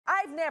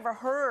I've never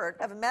heard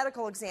of a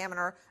medical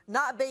examiner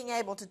not being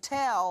able to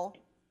tell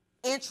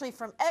entry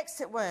from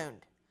exit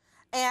wound.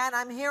 And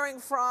I'm hearing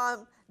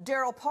from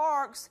Daryl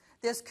Parks,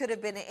 this could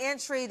have been an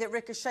entry that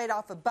ricocheted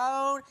off a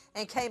bone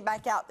and came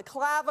back out the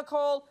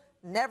clavicle.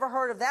 Never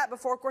heard of that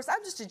before. Of course,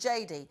 I'm just a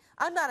JD.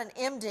 I'm not an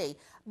MD.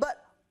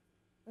 But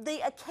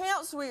the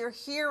accounts we are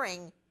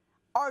hearing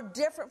are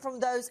different from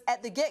those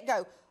at the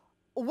get-go.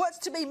 What's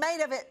to be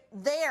made of it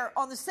there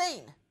on the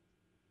scene?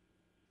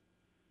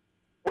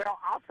 Well,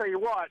 I'll tell you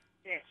what,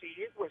 Nancy,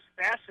 it was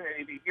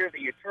fascinating to hear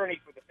the attorney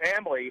for the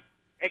family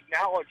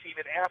acknowledge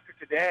even after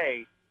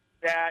today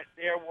that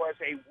there was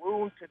a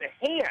wound to the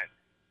hand,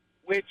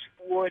 which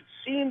would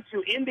seem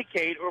to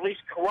indicate or at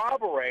least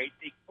corroborate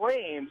the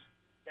claims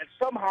that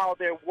somehow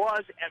there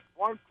was at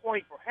one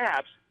point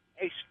perhaps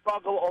a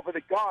struggle over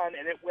the gun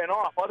and it went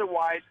off.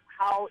 Otherwise,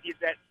 how is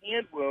that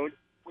hand wound,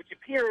 which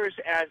appears,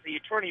 as the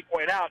attorney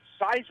pointed out,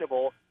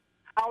 sizable,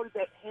 how did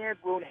that hand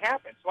wound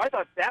happen? So I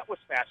thought that was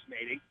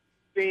fascinating.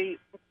 The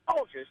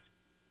pathologist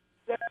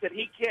said that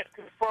he can't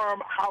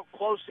confirm how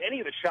close any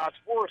of the shots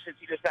were since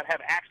he does not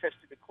have access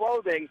to the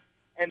clothing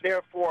and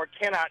therefore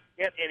cannot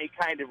get any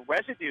kind of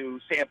residue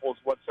samples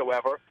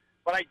whatsoever.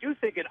 But I do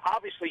think it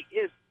obviously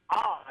is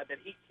odd that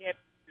he can't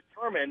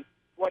determine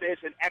what is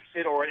an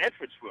exit or an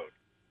entrance wound.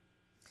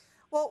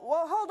 Well,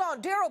 hold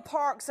on. Daryl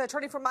Parks,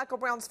 attorney for Michael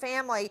Brown's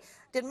family,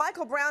 did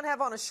Michael Brown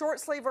have on a short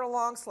sleeve or a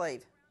long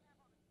sleeve?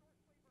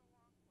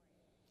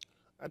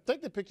 I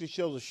think the picture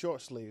shows a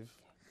short sleeve.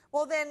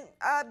 Well, then,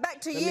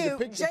 back to you,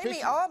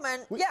 Jamie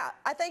Allman. Yeah,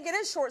 I think it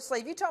is short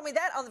sleeve. You told me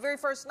that on the very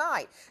first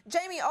night.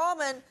 Jamie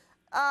Allman,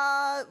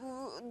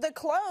 the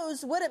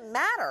clothes wouldn't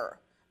matter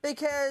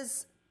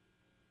because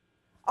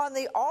on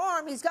the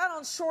arm, he's got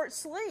on short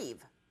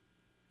sleeve.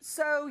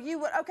 So you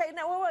would, okay,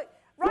 no, wait.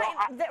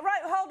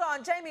 Right, hold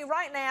on, Jamie,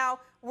 right now,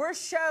 we're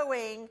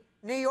showing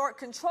New York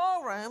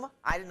Control Room,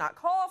 I did not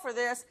call for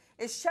this,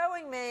 is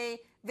showing me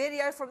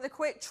video from the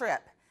Quick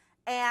Trip.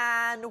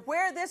 And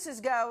where this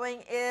is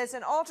going is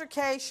an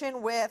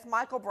altercation with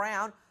Michael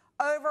Brown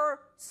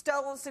over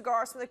stolen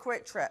cigars from the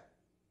Quick Trip.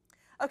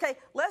 Okay,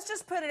 let's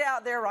just put it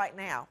out there right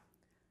now.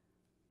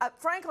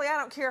 Frankly, I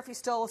don't care if he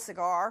stole a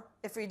cigar,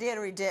 if he did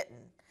or he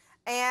didn't.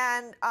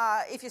 And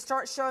if you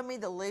start showing me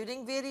the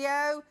looting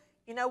video,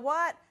 you know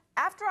what?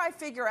 After I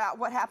figure out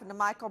what happened to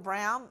Michael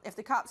Brown, if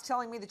the cop's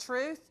telling me the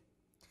truth,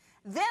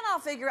 then I'll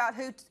figure out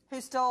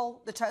who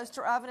stole the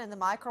toaster oven and the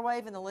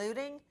microwave and the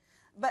looting.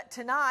 But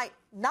tonight,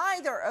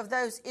 neither of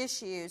those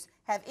issues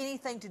have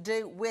anything to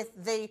do with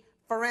the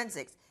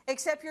forensics,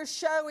 except you're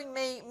showing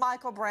me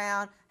Michael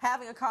Brown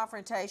having a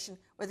confrontation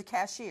with a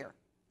cashier.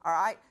 All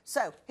right?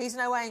 So he's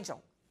no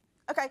angel.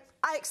 Okay,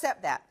 I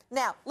accept that.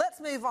 Now, let's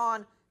move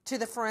on to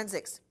the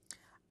forensics.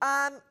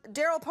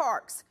 Daryl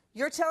Parks,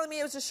 you're telling me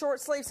it was a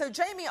short sleeve. So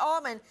Jamie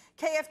Allman,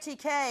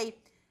 KFTK,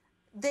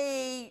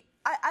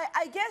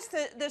 I guess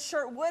the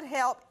shirt would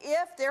help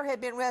if there had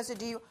been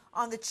residue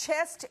on the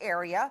chest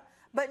area,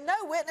 but no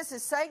witness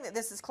is saying that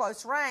this is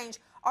close range.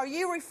 Are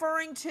you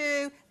referring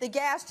to the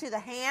gas to the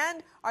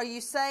hand? Are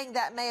you saying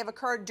that may have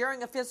occurred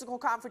during a physical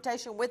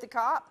confrontation with the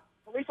cop?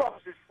 Police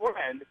officer's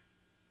friend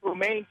who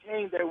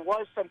maintained there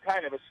was some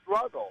kind of a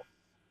struggle.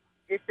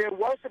 If there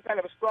was some kind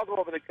of a struggle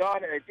over the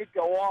gun and it did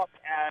go off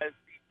as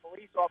the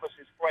police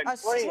officer's friend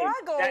claimed,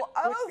 struggle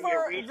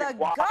over the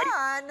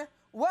gun?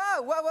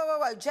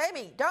 Whoa.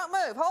 Jamie, don't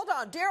move. Hold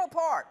on. Daryl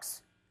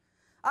Parks,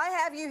 I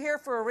have you here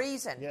for a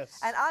reason. Yes.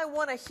 And I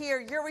want to hear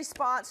your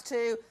response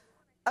to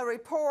a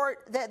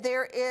report that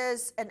there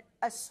is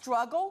a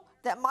struggle,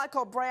 that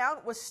Michael Brown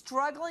was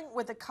struggling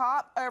with a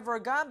cop over a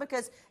gun,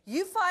 because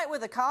you fight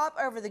with a cop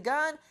over the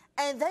gun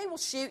and they will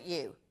shoot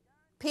you,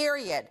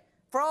 period.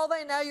 For all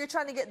they know, you're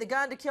trying to get the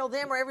gun to kill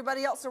them or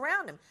everybody else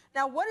around him.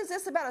 Now, what is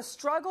this about, a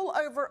struggle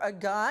over a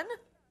gun?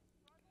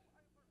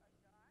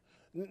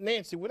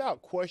 Nancy,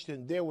 without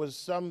question, there was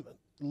some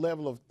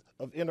level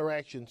of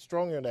interaction,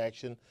 strong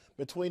interaction,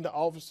 between the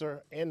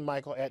officer and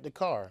Michael at the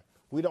car.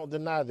 We don't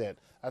deny that.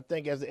 I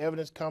think as the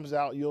evidence comes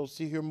out, you'll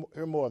hear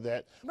more of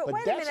that. But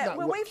wait a minute.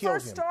 When we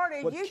first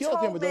started, you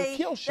told me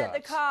that the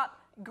cop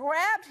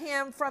grabbed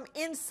him from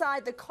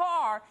inside the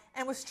car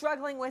and was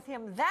struggling with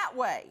him that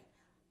way.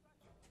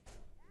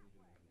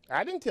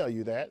 I didn't tell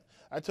you that.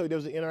 I told you there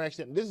was an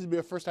interaction. This is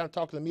your first time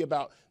talking to me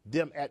about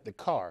them at the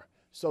car.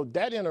 So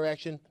that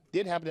interaction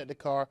did happen at the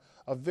car.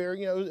 There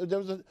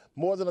was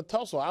more than a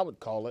tussle, I would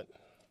call it.